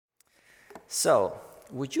So,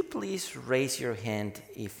 would you please raise your hand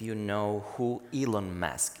if you know who Elon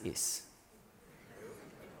Musk is?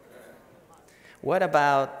 What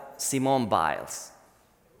about Simone Biles?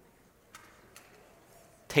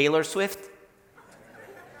 Taylor Swift?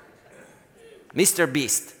 Mr.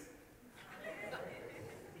 Beast?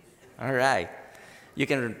 All right. You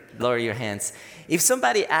can lower your hands. If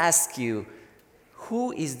somebody asks you,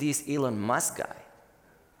 who is this Elon Musk guy?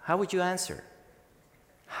 How would you answer?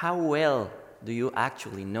 How well do you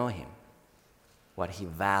actually know him? What he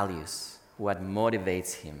values, what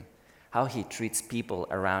motivates him, how he treats people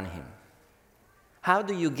around him. How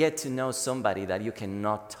do you get to know somebody that you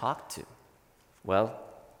cannot talk to? Well,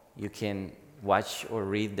 you can watch or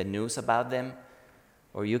read the news about them,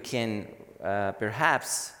 or you can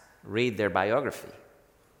perhaps read their biography.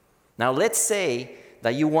 Now, let's say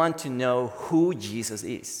that you want to know who Jesus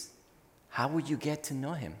is. How would you get to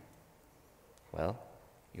know him? Well,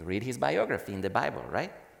 you read his biography in the Bible, right?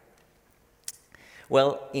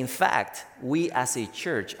 Well, in fact, we as a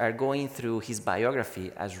church are going through his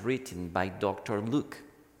biography as written by Dr. Luke.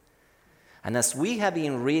 And as we have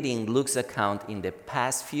been reading Luke's account in the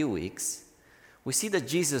past few weeks, we see that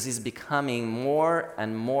Jesus is becoming more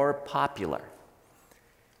and more popular.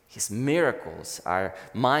 His miracles are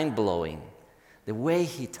mind-blowing. The way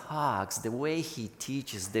he talks, the way he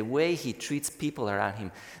teaches, the way he treats people around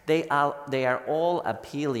him, they are all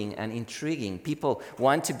appealing and intriguing. People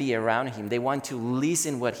want to be around him. They want to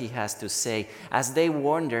listen what he has to say as they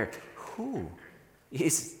wonder, who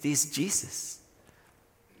is this Jesus?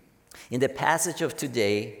 In the passage of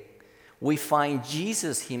today, we find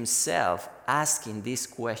Jesus himself asking this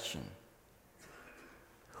question: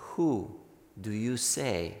 who do you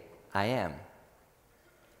say I am?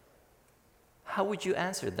 How would you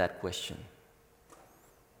answer that question?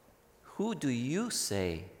 Who do you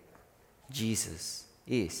say Jesus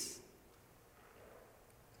is?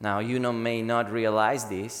 Now, you may not realize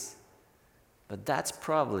this, but that's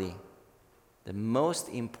probably the most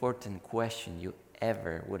important question you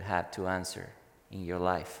ever would have to answer in your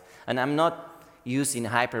life. And I'm not using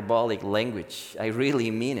hyperbolic language. I really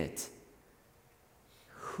mean it.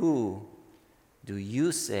 Who do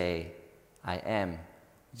you say I am?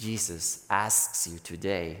 Jesus asks you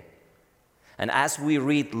today. And as we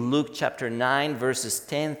read Luke chapter 9, verses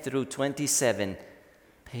 10 through 27,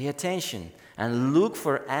 pay attention and look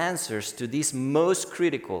for answers to this most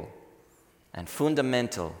critical and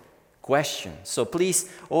fundamental question. So please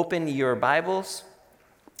open your Bibles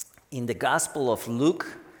in the Gospel of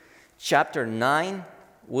Luke chapter 9.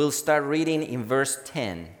 We'll start reading in verse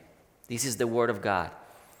 10. This is the Word of God.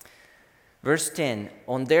 Verse 10,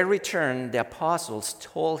 on their return, the apostles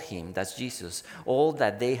told him, that's Jesus, all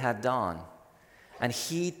that they had done. And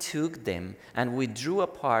he took them and withdrew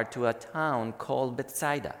apart to a town called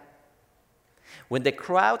Bethsaida. When the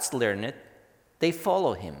crowds learned it, they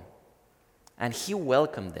followed him. And he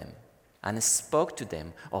welcomed them and spoke to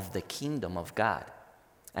them of the kingdom of God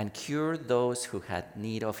and cured those who had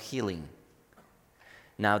need of healing.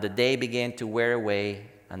 Now the day began to wear away,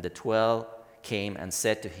 and the 12 came and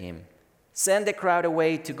said to him, send the crowd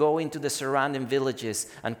away to go into the surrounding villages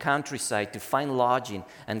and countryside to find lodging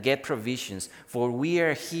and get provisions, for we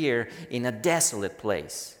are here in a desolate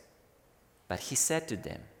place. But he said to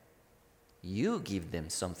them, you give them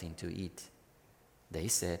something to eat. They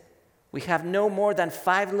said, we have no more than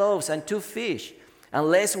 5 loaves and 2 fish,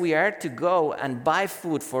 unless we are to go and buy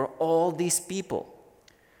food for all these people.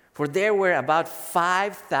 For there were about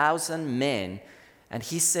 5,000 men, and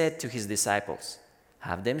he said to his disciples,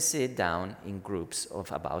 have them sit down in groups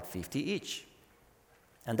of about 50 each.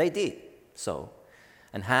 And they did so,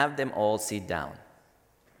 and have them all sit down.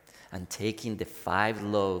 And taking the 5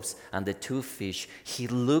 loaves and the 2 fish, he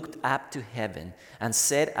looked up to heaven and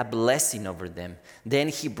said a blessing over them. Then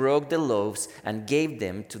he broke the loaves and gave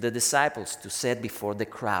them to the disciples to set before the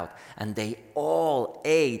crowd. And they all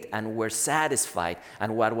ate and were satisfied.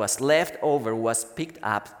 And what was left over was picked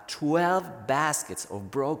up 12 baskets of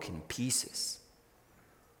broken pieces.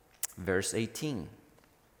 Verse 18.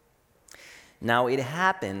 Now it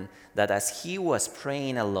happened that as he was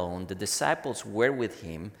praying alone, the disciples were with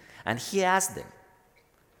him, and he asked them,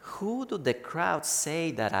 who do the crowd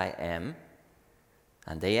say that I am?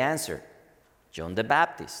 And they answered, John the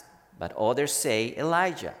Baptist, but others say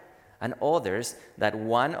Elijah, and others that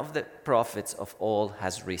one of the prophets of old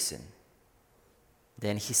has risen.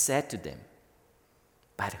 Then he said to them,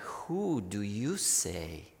 but who do you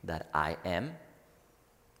say that I am?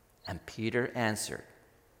 And Peter answered,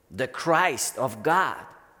 the Christ of God.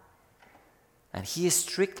 And he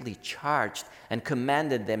strictly charged and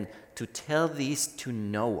commanded them to tell this to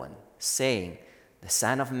no one, saying, the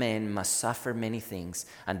Son of Man must suffer many things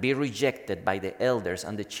and be rejected by the elders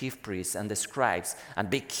and the chief priests and the scribes and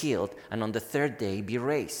be killed and on the third day be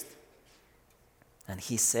raised." And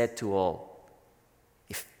he said to all,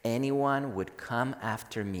 "If anyone would come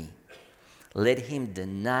after me, let him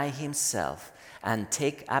deny himself and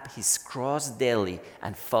take up his cross daily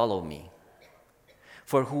and follow me.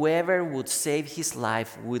 For whoever would save his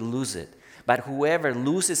life will lose it, but whoever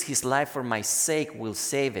loses his life for my sake will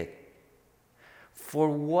save it. For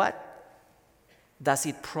what does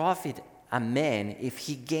it profit a man if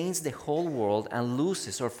he gains the whole world and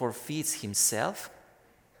loses or forfeits himself?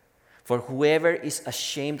 For whoever is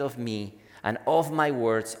ashamed of me and of my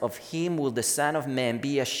words, of him will the Son of Man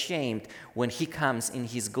be ashamed when he comes in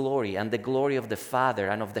his glory and the glory of the Father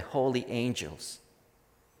and of the holy angels.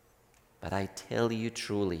 But I tell you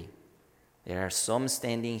truly, there are some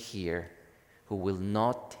standing here who will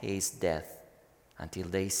not taste death until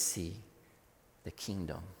they see the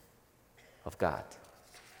kingdom of God."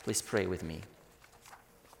 Please pray with me.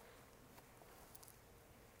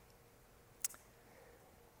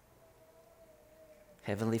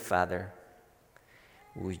 Heavenly Father,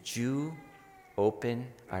 would you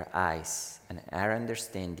open our eyes and our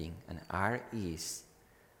understanding and our ears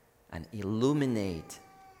and illuminate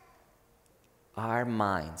our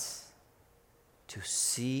minds to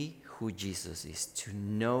see who Jesus is, to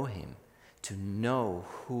know him, to know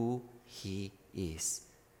who he is.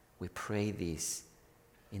 We pray this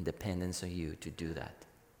in dependence on you to do that.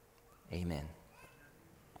 Amen.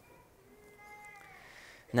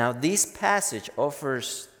 Now, this passage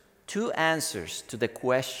offers two answers to the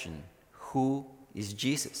question, who is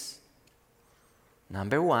Jesus?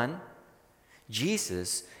 Number one,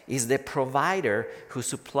 Jesus is the provider who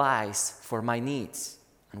supplies for my needs.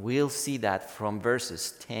 And we'll see that from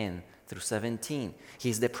verses 10 through 17.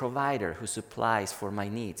 He's the provider who supplies for my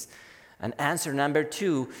needs. And answer number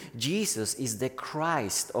two, Jesus is the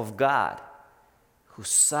Christ of God who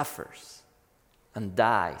suffers and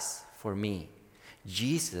dies for me.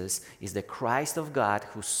 Jesus is the Christ of God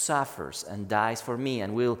who suffers and dies for me.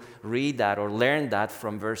 And we'll read that or learn that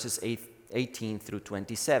from verses 18 through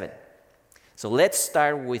 27. So let's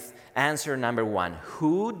start with answer number one.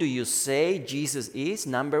 Who do you say Jesus is?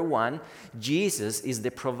 Number one, Jesus is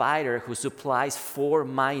the provider who supplies for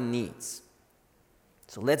my needs.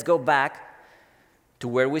 So let's go back to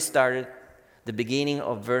where we started, the beginning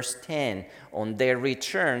of verse 10. On their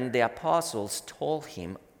return, the apostles told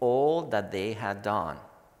him all that they had done.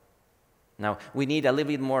 Now, we need a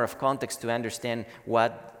little bit more of context to understand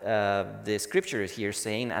what the scripture is here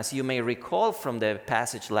saying. As you may recall from the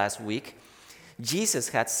passage last week, Jesus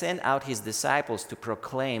had sent out his disciples to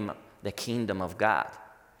proclaim the kingdom of God.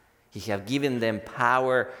 He had given them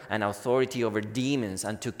power and authority over demons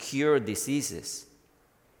and to cure diseases.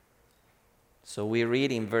 So we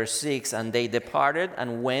read in verse 6, "And they departed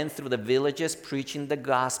and went through the villages preaching the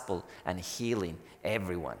gospel and healing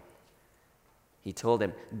everyone." He told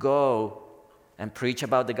them, "Go and preach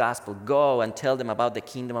about the gospel. Go and tell them about the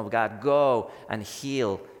kingdom of God. Go and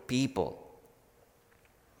heal people."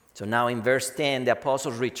 So now in verse 10, the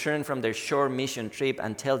apostles return from their short mission trip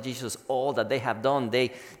and tell Jesus all that they have done.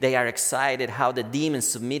 They are excited how the demons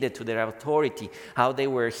submitted to their authority, how they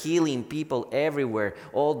were healing people everywhere,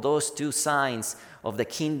 all those two signs of the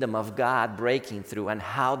kingdom of God breaking through, and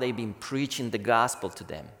how they've been preaching the gospel to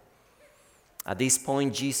them. At this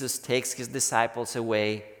point, Jesus takes his disciples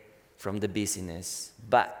away from the busyness.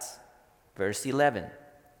 But, verse 11,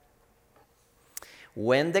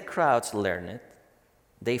 when the crowds learned it,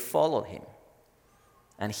 they followed him,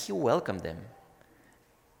 and he welcomed them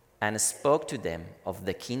and spoke to them of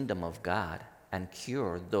the kingdom of God and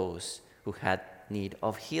cured those who had need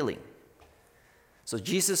of healing. So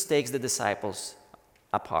Jesus takes the disciples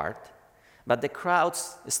apart, but the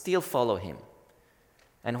crowds still follow him.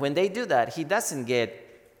 And when they do that, he doesn't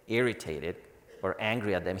get irritated or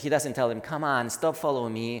angry at them. He doesn't tell them, "Come on, stop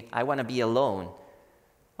following me. I want to be alone."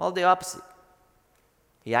 All the opposite.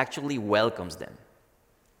 He actually welcomes them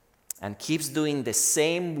and keeps doing the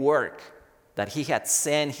same work that he had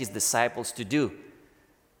sent his disciples to do.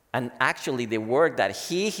 And actually the work that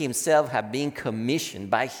he himself had been commissioned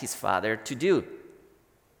by his Father to do.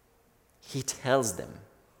 He tells them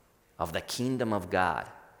of the kingdom of God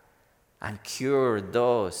and cure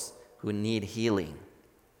those who need healing.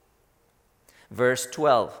 Verse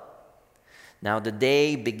 12, "Now the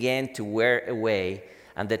day began to wear away,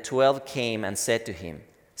 and the 12 came and said to him,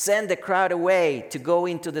 'Send the crowd away to go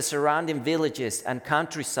into the surrounding villages and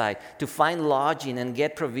countryside to find lodging and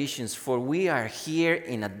get provisions, for we are here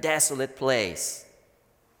in a desolate place.'"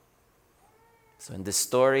 So in the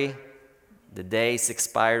story, the day is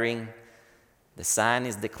expiring. The sun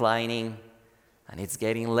is declining, and it's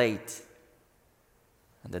getting late.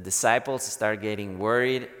 And the disciples start getting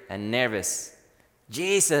worried and nervous.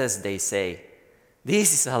 Jesus, they say,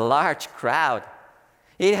 this is a large crowd.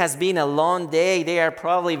 It has been a long day. They are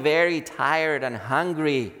probably very tired and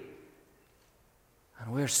hungry.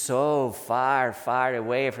 And we're so far, far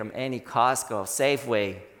away from any Costco,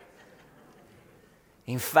 Safeway.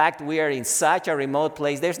 In fact, we are in such a remote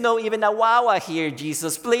place. There's no even a Wawa here,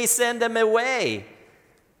 Jesus. Please send them away.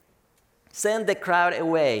 Send the crowd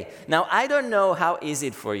away. Now, I don't know how is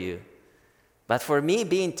it for you, but for me,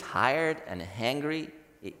 being tired and hungry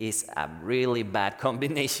is a really bad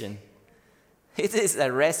combination. It is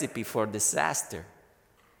a recipe for disaster.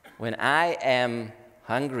 When I am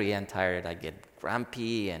hungry and tired, I get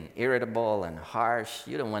grumpy and irritable and harsh.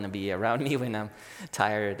 You don't want to be around me when I'm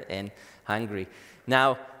tired and hungry.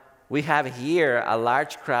 Now, we have here a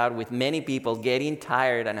large crowd with many people getting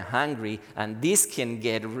tired and hungry, and this can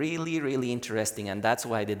get really, really interesting. And that's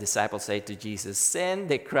why the disciples say to Jesus, send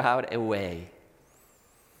the crowd away.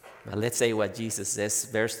 But let's say what Jesus says,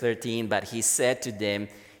 verse 13, but he said to them,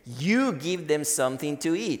 you give them something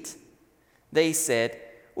to eat. They said,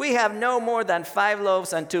 we have no more than 5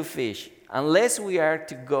 loaves and 2 fish, unless we are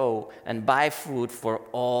to go and buy food for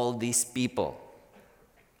all these people.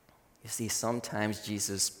 You see, sometimes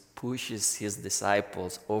Jesus pushes his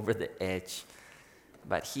disciples over the edge,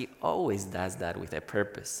 but he always does that with a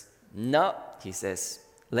purpose. No, he says,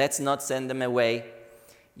 let's not send them away.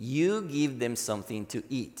 You give them something to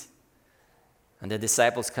eat. And the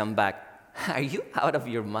disciples come back. Are you out of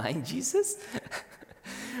your mind, Jesus?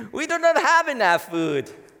 We do not have enough food.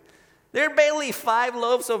 There are barely 5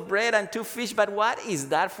 loaves of bread and 2 fish, but what is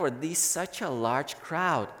that for this such a large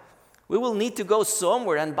crowd? We will need to go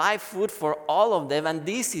somewhere and buy food for all of them, and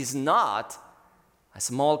this is not a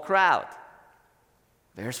small crowd.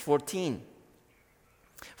 Verse 14.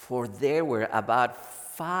 For there were about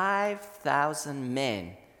 5,000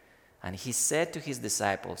 men, and he said to his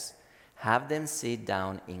disciples, have them sit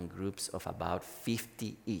down in groups of about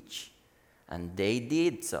 50 each. And they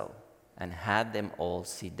did so, and had them all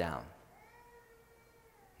sit down.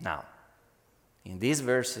 Now, in these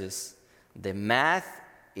verses, the math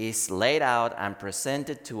is laid out and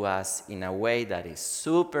presented to us in a way that is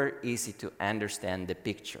super easy to understand the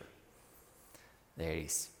picture. There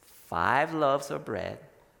is 5 loaves of bread,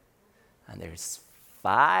 and there's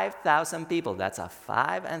 5,000 people. That's a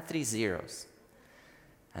 5 and 3 zeros.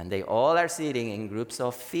 And they all are sitting in groups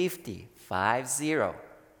of 50, 5-0,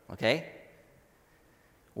 okay?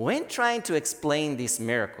 When trying to explain this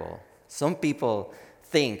miracle, some people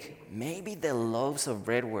think maybe the loaves of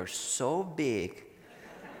bread were so big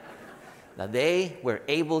that they were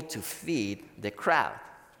able to feed the crowd.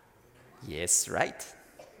 Yes, right?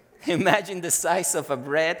 Imagine the size of a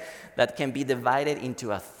bread that can be divided into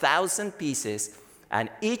 1,000 pieces, and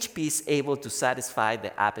each piece able to satisfy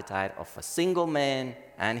the appetite of a single man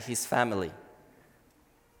and his family.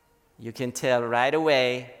 You can tell right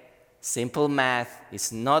away, simple math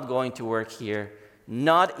is not going to work here,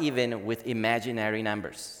 not even with imaginary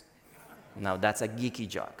numbers. Now, that's a geeky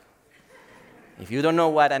joke. If you don't know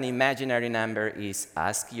what an imaginary number is,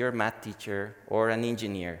 ask your math teacher or an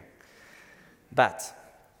engineer. But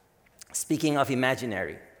speaking of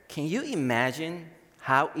imaginary, can you imagine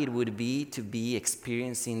how it would be to be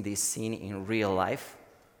experiencing this scene in real life?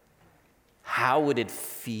 How would it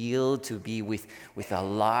feel to be with a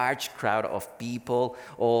large crowd of people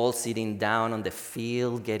all sitting down on the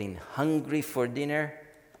field, getting hungry for dinner?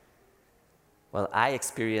 Well, I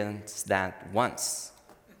experienced that once,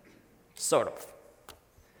 sort of.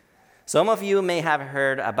 Some of you may have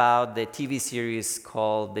heard about the TV series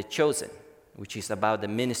called The Chosen, which is about the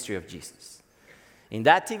ministry of Jesus. In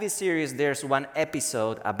that TV series, there's one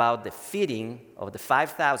episode about the feeding of the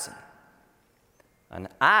 5,000. And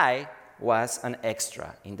I was an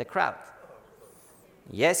extra in the crowd.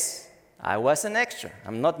 Yes, I was an extra.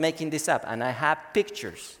 I'm not making this up, and I have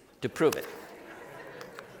pictures to prove it.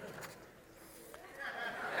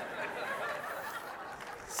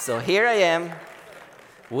 So here I am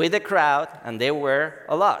with the crowd, and there were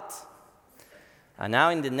a lot. And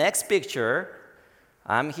now in the next picture,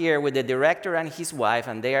 I'm here with the director and his wife,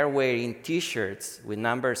 and they are wearing T-shirts with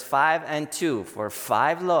numbers 5 and 2 for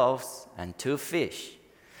 5 loaves and 2 fish.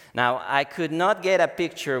 Now, I could not get a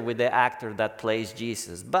picture with the actor that plays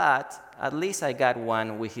Jesus, but at least I got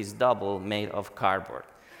one with his double made of cardboard.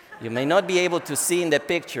 You may not be able to see in the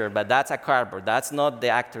picture, but that's a cardboard. That's not the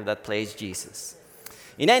actor that plays Jesus.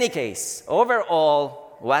 In any case, overall,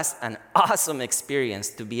 was an awesome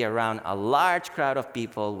experience to be around a large crowd of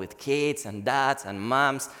people with kids and dads and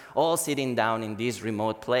moms all sitting down in this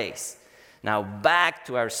remote place. Now back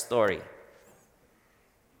to our story.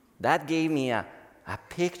 That gave me a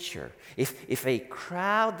picture. If a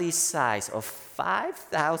crowd this size of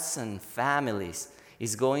 5,000 families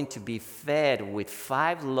is going to be fed with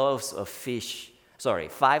 5 loaves of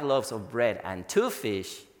bread and 2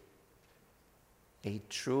 fish, a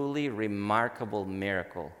truly remarkable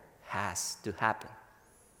miracle has to happen.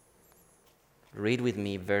 Read with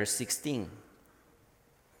me verse 16.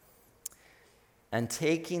 And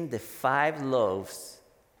taking the 5 loaves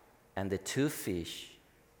and the 2 fish,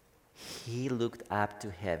 he looked up to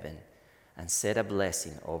heaven and said a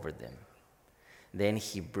blessing over them. Then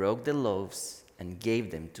he broke the loaves and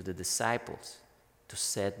gave them to the disciples to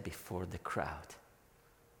set before the crowd.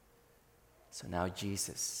 So now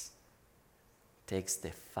Jesus takes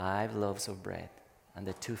the 5 loaves of bread and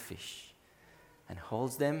the 2 fish and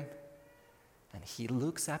holds them, and he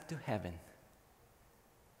looks up to heaven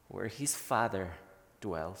where his Father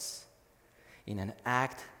dwells in an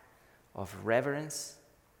act of reverence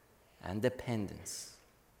and dependence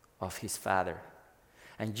of his Father.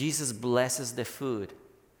 And Jesus blesses the food,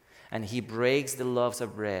 and he breaks the loaves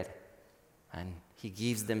of bread, and he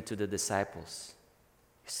gives them to the disciples.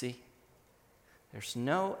 You see, there's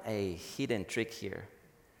no a hidden trick here.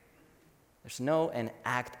 There's no an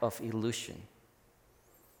act of illusion.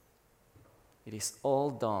 It is all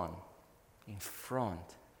done in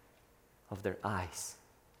front of their eyes.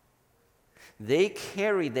 They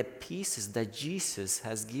carry the pieces that Jesus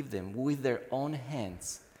has given them with their own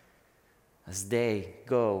hands as they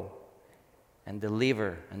go and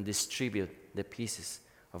deliver and distribute the pieces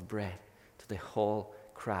of bread to the whole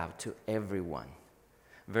crowd, to everyone.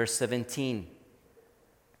 Verse 17,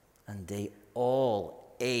 and they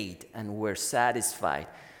all ate and were satisfied,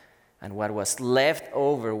 and what was left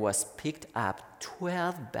over was picked up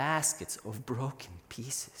 12 baskets of broken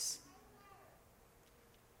pieces.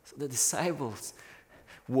 So the disciples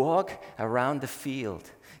walk around the field,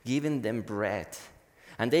 giving them bread.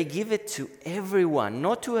 And they give it to everyone,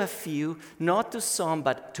 not to a few, not to some,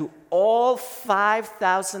 but to all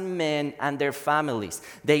 5,000 men and their families.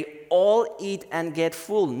 They all eat and get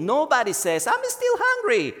full. Nobody says, I'm still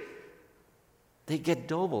hungry. They get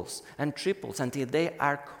doubles and triples until they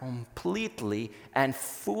are completely and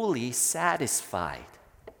fully satisfied.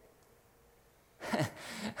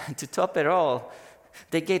 And to top it all,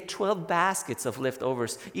 they get 12 baskets of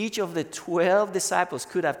leftovers. Each of the 12 disciples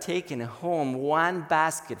could have taken home 1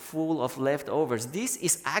 basket full of leftovers. This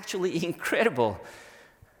is actually incredible.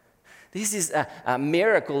 This is a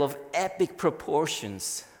miracle of epic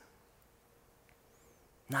proportions.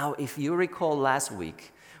 Now, if you recall last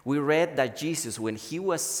week, we read that Jesus, when he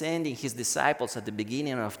was sending his disciples at the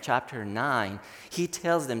beginning of chapter 9, he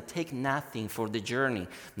tells them, take nothing for the journey.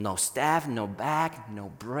 No staff, no bag,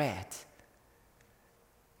 no bread.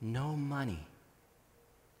 No money.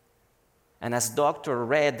 And as Dr.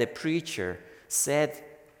 Red, the preacher, said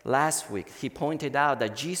last week, he pointed out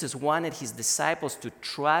that Jesus wanted his disciples to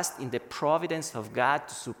trust in the providence of God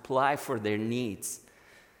to supply for their needs.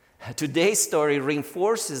 Today's story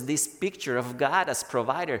reinforces this picture of God as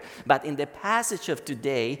provider, but in the passage of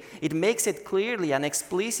today, it makes it clearly and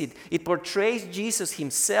explicit. It portrays Jesus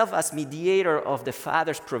himself as mediator of the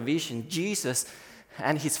Father's provision. Jesus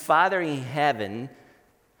and his Father in heaven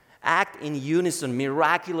act in unison,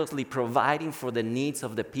 miraculously providing for the needs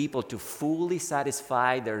of the people to fully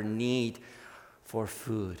satisfy their need for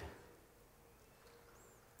food.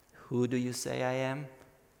 Who do you say I am?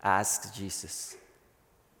 Asks Jesus.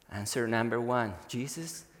 Answer number 1,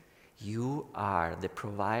 Jesus, you are the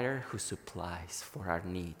provider who supplies for our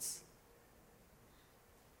needs.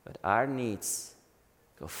 But our needs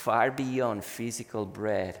go far beyond physical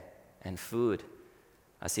bread and food,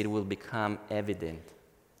 as it will become evident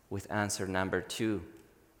with answer number 2.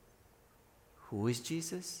 Who is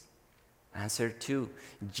Jesus? Answer 2,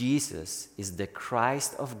 Jesus is the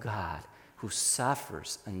Christ of God who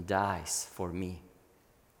suffers and dies for me.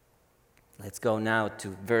 Let's go now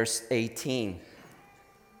to verse 18.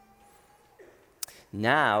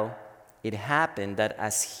 Now it happened that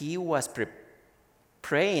as he was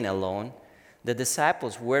praying alone, the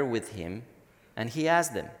disciples were with him, and he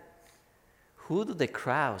asked them, who do the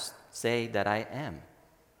crowds say that I am?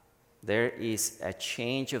 There is a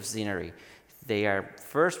change of scenery. They are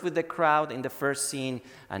first with the crowd in the first scene,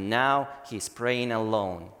 and now he's praying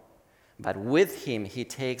alone. But with him, he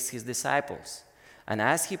takes his disciples. And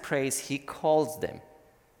as he prays, he calls them.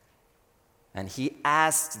 And he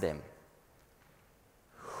asks them,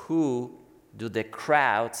 who do the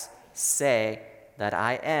crowds say that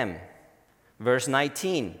I am? Verse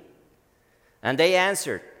 19. And they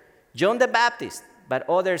answered, John the Baptist, but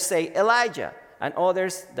others say Elijah, and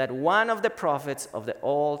others that one of the prophets of the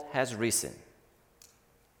old has risen.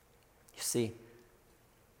 You see,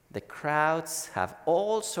 the crowds have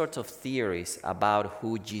all sorts of theories about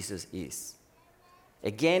who Jesus is.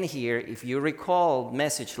 Again here, if you recall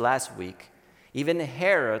message last week, even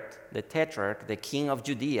Herod, the Tetrarch, the king of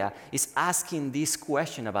Judea, is asking this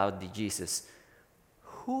question about the Jesus.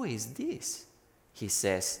 Who is this? He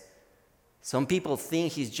says. Some people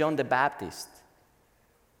think he's John the Baptist.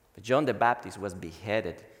 But John the Baptist was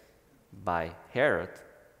beheaded by Herod.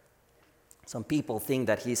 Some people think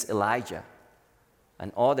that he's Elijah.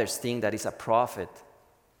 And others think that he's a prophet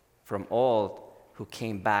from old who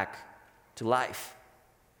came back to life.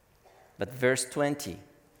 But verse 20,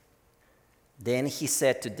 then he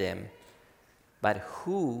said to them, but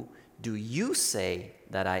who do you say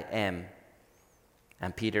that I am?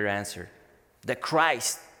 And Peter answered, the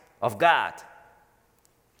Christ of God.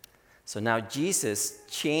 So now Jesus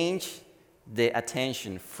changed the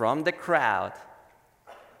attention from the crowd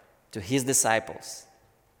to his disciples.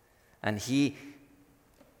 And he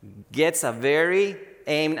gets a very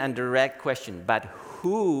aimed and direct question, but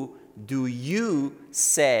who do you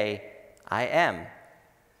say I am?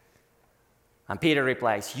 And Peter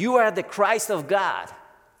replies, you are the Christ of God.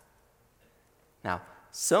 Now,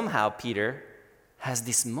 somehow Peter has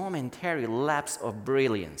this momentary lapse of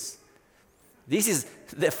brilliance. This is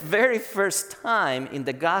the very first time in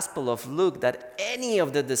the Gospel of Luke that any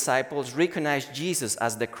of the disciples recognize Jesus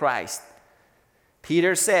as the Christ.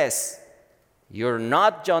 Peter says, you're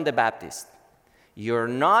not John the Baptist. You're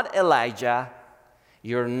not Elijah.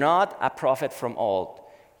 You're not a prophet from old.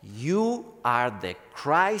 You are the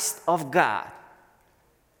Christ of God.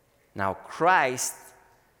 Now, Christ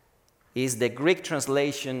is the Greek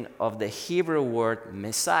translation of the Hebrew word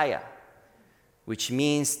Messiah, which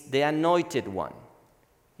means the anointed one.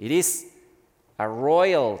 It is a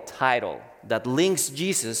royal title that links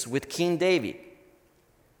Jesus with King David.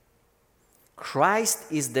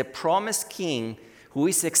 Christ is the promised king who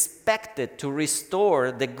is expected to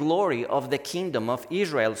restore the glory of the kingdom of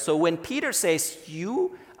Israel. So when Peter says,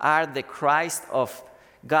 you are the Christ of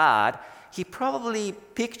God, he probably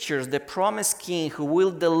pictures the promised king who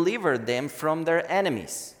will deliver them from their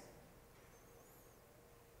enemies.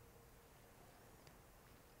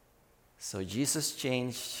 So Jesus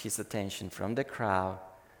changed his attention from the crowd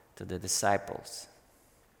to the disciples.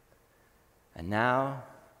 And now,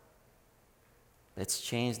 let's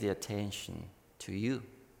change the attention to you.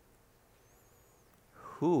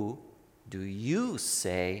 Who do you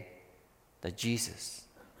say that Jesus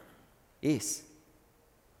is?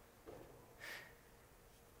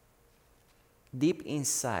 Deep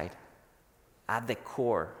inside, at the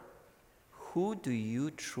core, who do you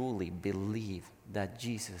truly believe that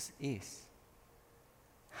Jesus is?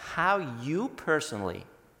 How you personally,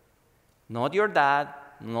 not your dad,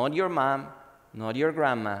 not your mom, not your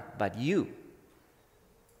grandma, but you,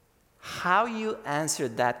 how you answer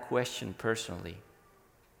that question personally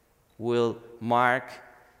will mark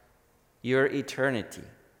your eternity.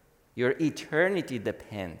 Your eternity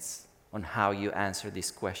depends on how you answer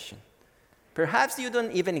this question. Perhaps you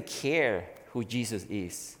don't even care who Jesus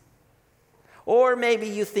is. Or maybe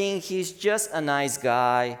you think he's just a nice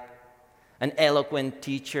guy, an eloquent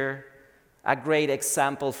teacher, a great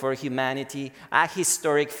example for humanity, a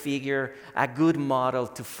historic figure, a good model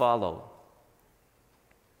to follow.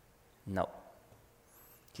 No,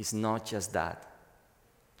 he's not just that.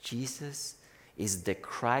 Jesus is the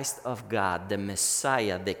Christ of God, the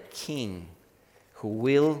Messiah, the King, who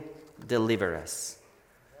will deliver us.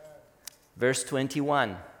 Verse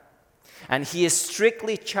 21, and he is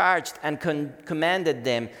strictly charged and commanded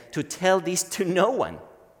them to tell this to no one.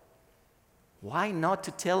 Why not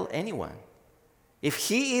to tell anyone? If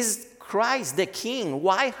he is Christ, the King,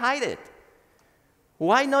 why hide it?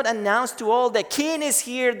 Why not announce to all, the King is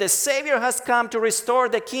here, the Savior has come to restore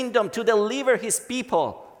the kingdom, to deliver his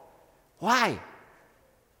people? Why?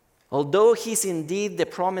 Although he's indeed the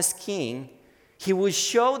promised King, he will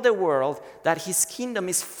show the world that his kingdom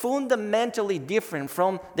is fundamentally different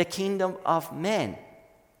from the kingdom of men.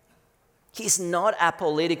 He's not a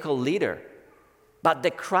political leader, but the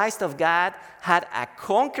Christ of God had a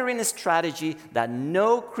conquering strategy that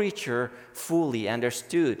no creature fully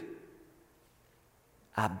understood.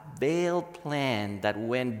 A veiled plan that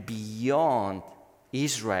went beyond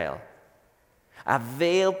Israel. A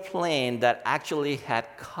veiled plan that actually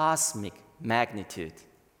had cosmic magnitude.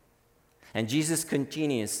 And Jesus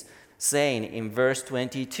continues saying in verse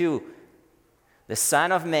 22, the Son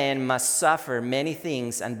of Man must suffer many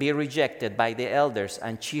things and be rejected by the elders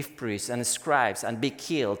and chief priests and scribes and be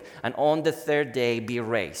killed, and on the third day be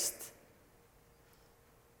raised.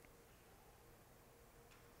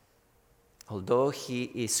 although he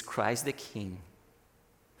is Christ the King,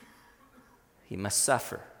 he must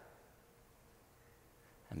suffer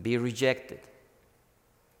and be rejected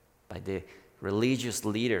by the religious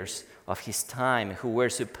leaders of his time who were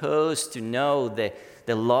supposed to know the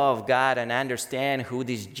law of God and understand who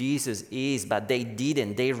this Jesus is, but they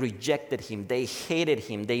didn't. They rejected him. They hated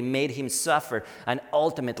him. They made him suffer, and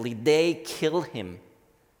ultimately they killed him.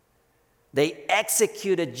 They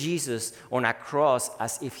executed Jesus on a cross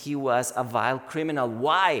as if he was a vile criminal.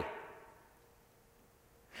 Why?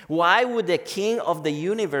 Why would the King of the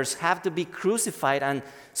universe have to be crucified and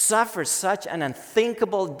suffer such an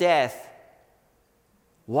unthinkable death?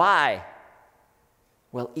 Why?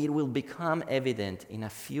 Well, it will become evident in a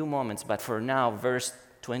few moments, but for now, verse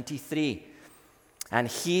 23. And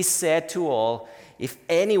he said to all, if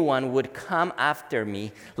anyone would come after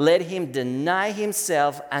me, let him deny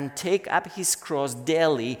himself and take up his cross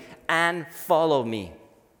daily and follow me.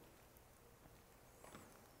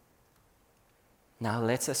 Now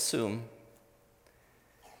let's assume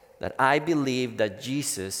that I believe that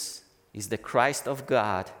Jesus is the Christ of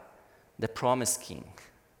God, the promised King.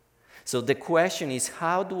 So the question is,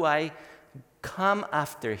 how do I come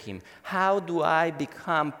after him? How do I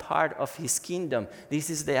become part of his kingdom? This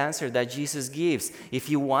is the answer that Jesus gives. If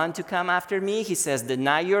you want to come after me, he says,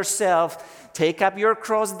 deny yourself, take up your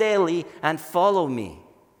cross daily, and follow me.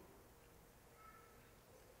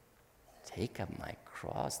 Take up my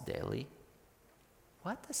cross daily?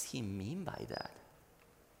 What does he mean by that?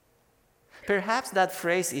 Perhaps that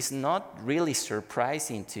phrase is not really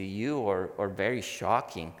surprising to you or very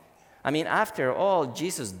shocking. I mean, after all,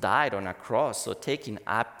 Jesus died on a cross, so taking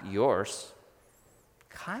up yours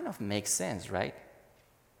kind of makes sense, right?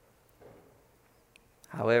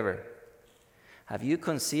 However, have you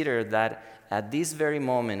considered that at this very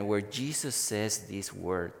moment where Jesus says these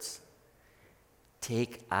words,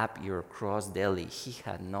 take up your cross daily, he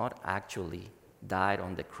had not actually died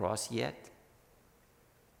on the cross yet?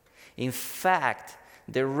 In fact,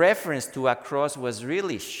 the reference to a cross was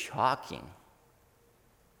really shocking,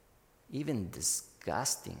 even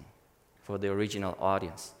disgusting for the original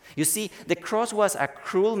audience. You see, the cross was a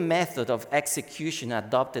cruel method of execution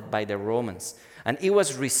adopted by the Romans, and it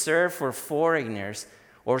was reserved for foreigners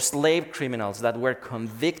or slave criminals that were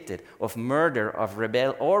convicted of murder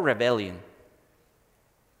or rebellion.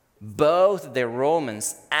 Both the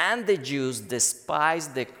Romans and the Jews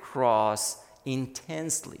despised the cross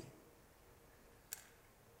intensely.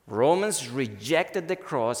 Romans rejected the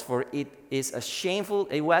cross for it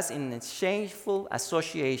was in a shameful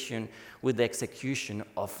association with the execution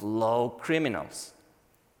of low criminals.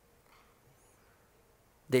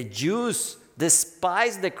 The Jews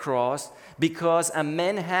despised the cross because a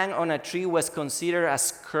man hanged on a tree was considered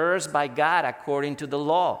as cursed by God according to the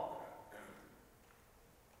law.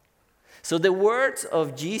 So the words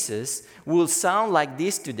of Jesus will sound like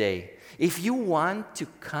this today. If you want to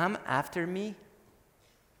come after me,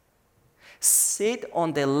 sit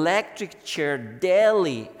on the electric chair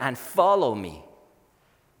daily and follow me.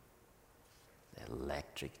 The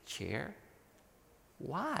electric chair?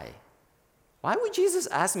 Why? Why would Jesus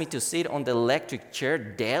ask me to sit on the electric chair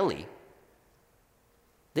daily?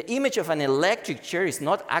 The image of an electric chair is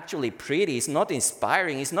not actually pretty, it's not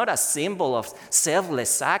inspiring, it's not a symbol of selfless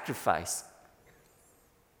sacrifice.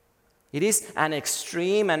 It is an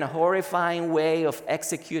extreme and horrifying way of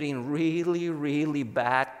executing really, really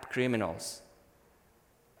bad criminals.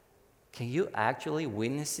 Can you actually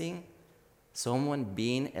witnessing someone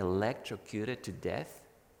being electrocuted to death?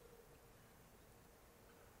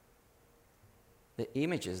 The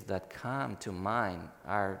images that come to mind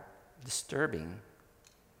are disturbing,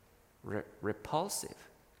 repulsive.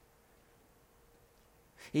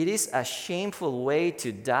 It is a shameful way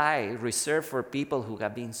to die reserved for people who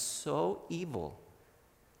have been so evil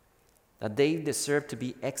that they deserve to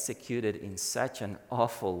be executed in such an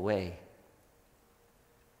awful way.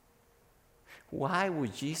 Why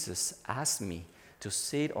would Jesus ask me to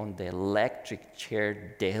sit on the electric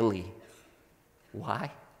chair daily?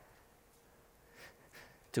 Why?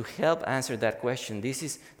 To help answer that question,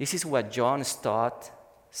 this is what John Stott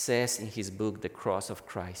says in his book, The Cross of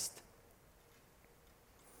Christ.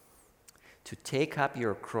 To take up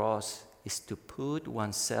your cross is to put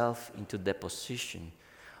oneself into the position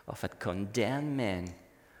of a condemned man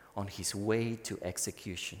on his way to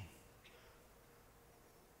execution.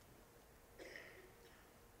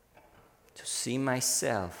 To see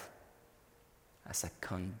myself as a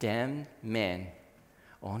condemned man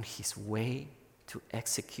on his way to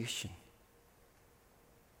execution.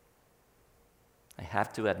 I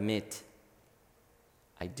have to admit,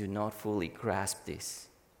 I do not fully grasp this.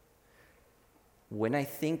 when I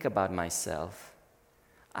think about myself,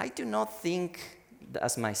 I do not think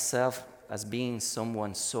as myself as being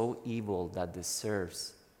someone so evil that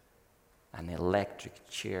deserves an electric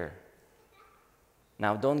chair.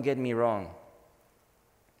 Now, don't get me wrong.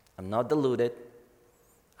 I'm not deluded.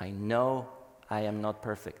 I know I am not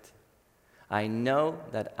perfect. I know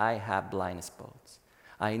that I have blind spots.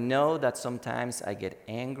 I know that sometimes I get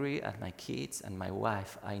angry at my kids and my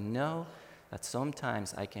wife. I know that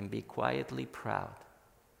sometimes I can be quietly proud.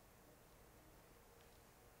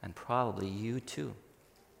 And probably you too.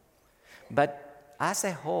 But as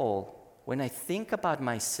a whole, when I think about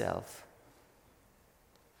myself,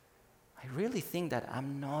 I really think that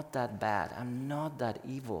I'm not that bad. I'm not that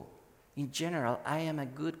evil. In general, I am a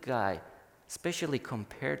good guy, especially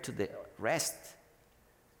compared to the rest.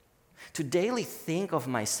 To daily think of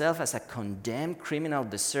myself as a condemned criminal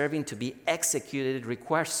deserving to be executed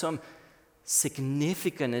requires some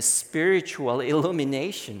significant spiritual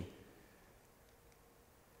illumination.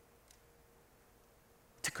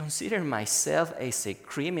 To consider myself as a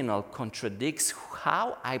criminal contradicts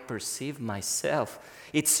how I perceive myself.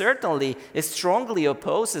 It certainly strongly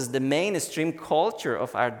opposes the mainstream culture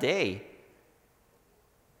of our day.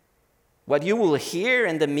 What you will hear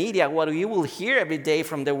in the media, what you will hear every day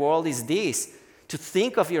from the world is this: to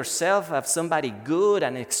think of yourself as somebody good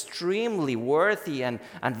and extremely worthy and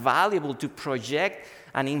valuable, to project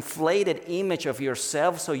an inflated image of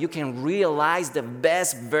yourself so you can realize the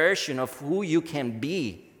best version of who you can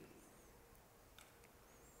be.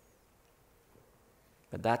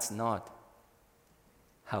 But that's not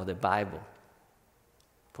how the Bible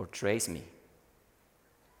portrays me.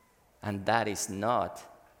 And that is not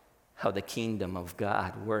how the kingdom of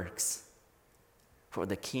God works. For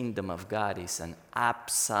the kingdom of God is an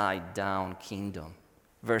upside-down kingdom.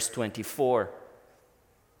 Verse 24.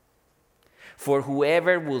 For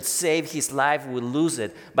whoever will save his life will lose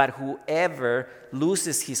it, but whoever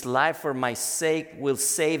loses his life for my sake will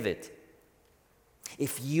save it.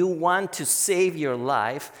 If you want to save your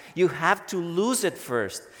life, you have to lose it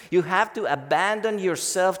first. You have to abandon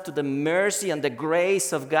yourself to the mercy and the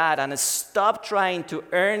grace of God and stop trying to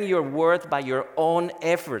earn your worth by your own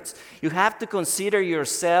efforts. You have to consider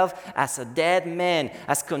yourself as a dead man,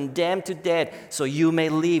 as condemned to death, so you may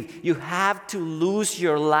live. You have to lose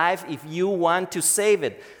your life if you want to save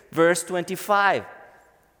it. Verse 25.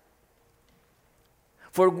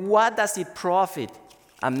 For what does it profit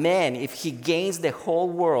a man if he gains the whole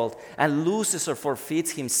world and loses or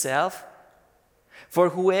forfeits himself? For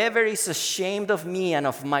whoever is ashamed of me and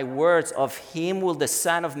of my words, of him will the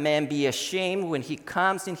Son of Man be ashamed when he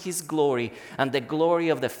comes in his glory and the glory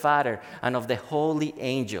of the Father and of the holy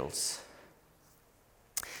angels.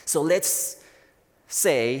 So let's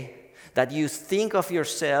say that you think of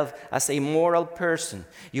yourself as a moral person.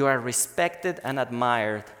 You are respected and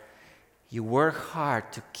admired. You work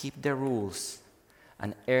hard to keep the rules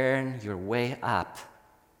and earn your way up.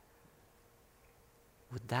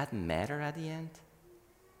 Would that matter at the end?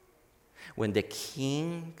 When the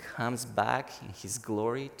king comes back in his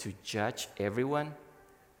glory to judge everyone?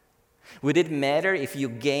 Would it matter if you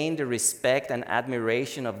gain the respect and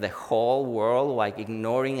admiration of the whole world while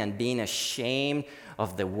ignoring and being ashamed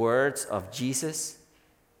of the words of Jesus?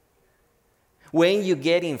 When you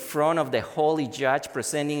get in front of the holy judge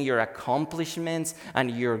presenting your accomplishments and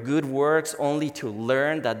your good works only to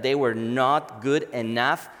learn that they were not good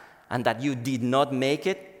enough and that you did not make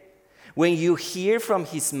it? When you hear from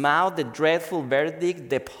his mouth the dreadful verdict,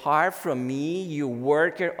 "Depart from me, you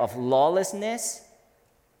worker of lawlessness"?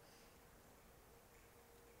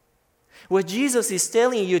 What Jesus is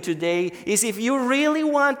telling you today is, if you really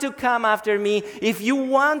want to come after me, if you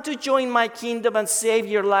want to join my kingdom and save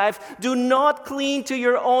your life, do not cling to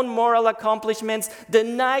your own moral accomplishments.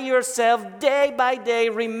 Deny yourself day by day.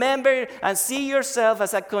 Remember and see yourself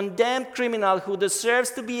as a condemned criminal who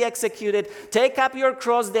deserves to be executed. Take up your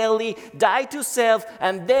cross daily, die to self,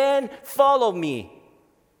 and then follow me.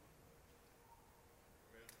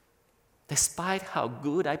 Despite how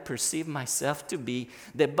good I perceive myself to be,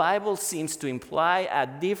 the Bible seems to imply a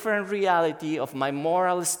different reality of my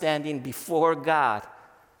moral standing before God.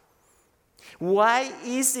 Why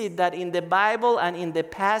is it that in the Bible and in the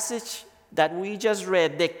passage that we just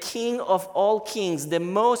read, the King of all kings, the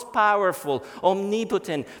most powerful,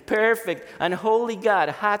 omnipotent, perfect, and holy God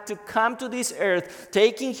had to come to this earth,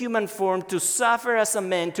 taking human form, to suffer as a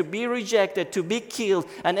man, to be rejected, to be killed,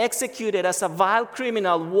 and executed as a vile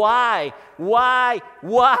criminal? Why? Why?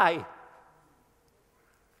 Why?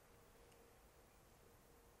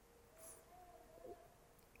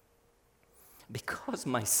 Because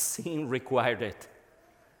my sin required it.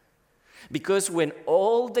 Because when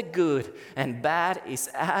all the good and bad is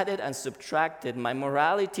added and subtracted, my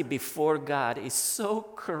morality before God is so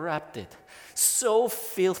corrupted, so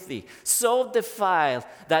filthy, so defiled,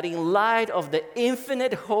 that in light of the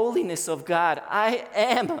infinite holiness of God, I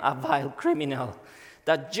am a vile criminal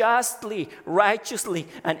that justly, righteously,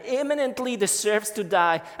 and imminently deserves to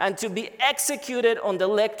die and to be executed on the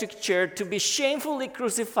electric chair, to be shamefully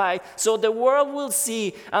crucified, so the world will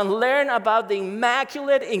see and learn about the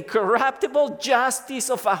immaculate, incorruptible justice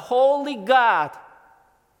of a holy God.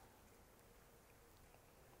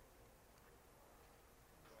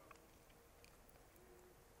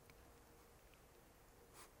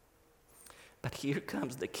 But here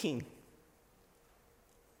comes the King,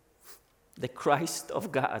 the Christ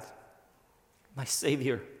of God, my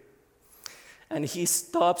Savior. And he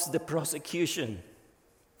stops the prosecution.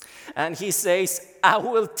 And he says, I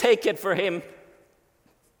will take it for him.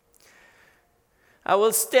 I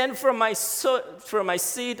will stand from my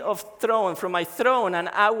seat of throne, from my throne, and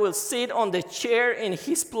I will sit on the chair in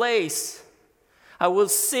his place. I will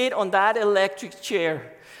sit on that electric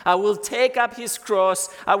chair. I will take up his cross.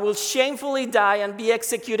 I will shamefully die and be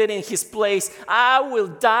executed in his place. I will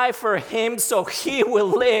die for him so he will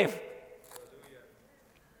live.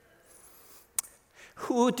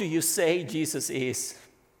 Who do you say Jesus is?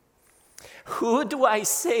 Who do I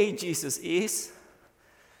say Jesus is?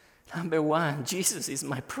 Number one, Jesus is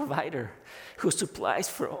my provider who supplies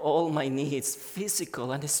for all my needs,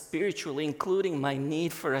 physical and spiritual, including my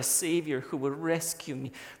need for a Savior who will rescue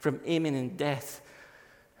me from imminent death.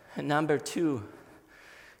 And number two,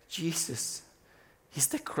 Jesus is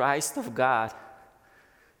the Christ of God,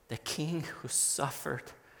 the King who suffered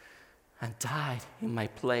and died in my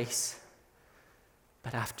place,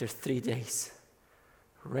 but after 3 days,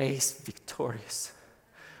 raised victorious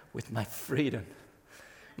with my freedom,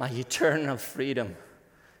 my eternal freedom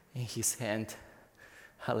in his hand.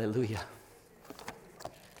 Hallelujah.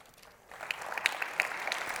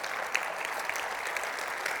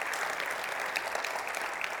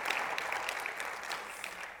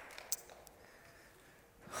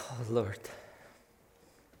 Oh, Lord,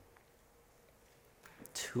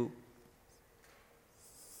 to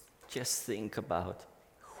just think about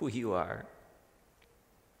who you are,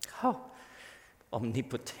 how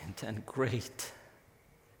omnipotent and great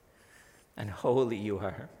and holy you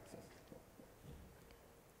are.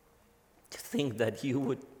 To think that you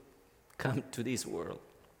would come to this world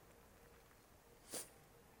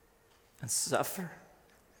and suffer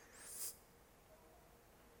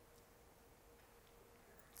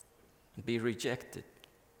and be rejected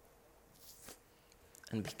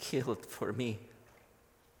and be killed for me.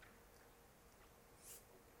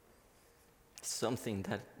 Something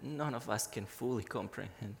that none of us can fully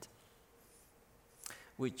comprehend.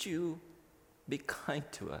 Would you be kind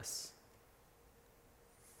to us,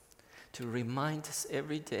 to remind us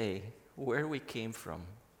every day where we came from,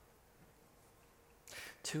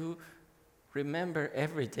 to remember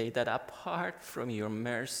every day that apart from your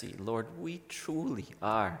mercy, Lord, we truly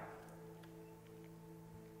are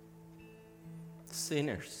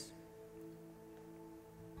sinners,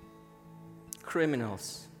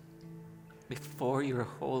 criminals before your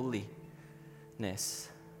holiness,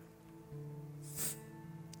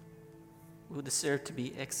 who deserve to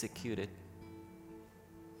be executed.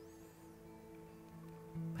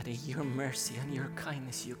 But in your mercy and your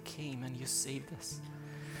kindness, you came and you saved us.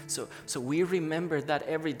 So we remember that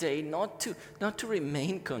every day, not to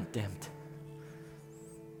remain condemned,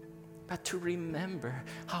 but to remember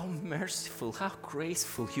how merciful, how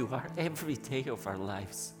graceful you are every day of our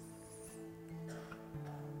lives.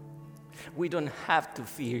 We don't have to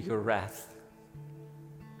fear your wrath.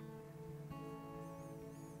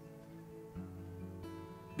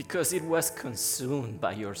 Because it was consumed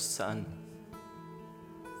by your Son.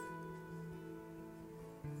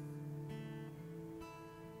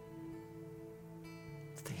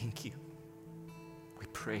 Thank you. We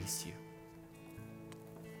praise you.